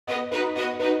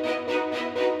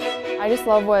I just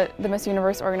love what the Miss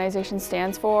Universe organization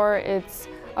stands for. It's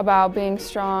about being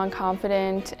strong,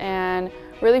 confident, and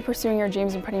really pursuing your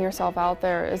dreams and putting yourself out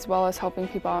there, as well as helping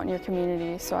people out in your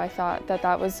community. So I thought that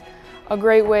that was a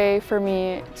great way for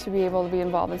me to be able to be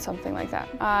involved in something like that.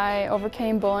 I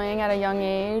overcame bullying at a young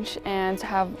age, and to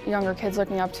have younger kids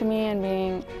looking up to me and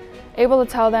being able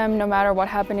to tell them no matter what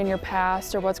happened in your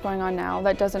past or what's going on now,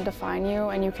 that doesn't define you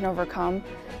and you can overcome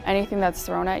anything that's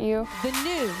thrown at you. The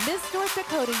new Miss North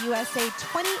Dakota USA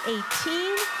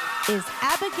 2018 is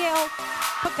Abigail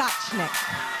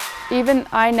Pogatshnik. Even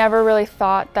I never really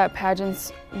thought that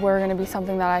pageants were going to be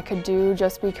something that I could do,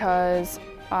 just because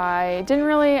I didn't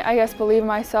really, I guess, believe in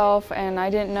myself and I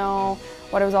didn't know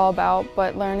what it was all about.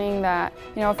 But learning that,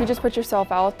 you know, if you just put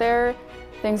yourself out there,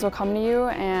 things will come to you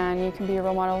and you can be a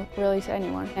role model really to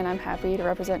anyone. And I'm happy to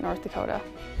represent North Dakota.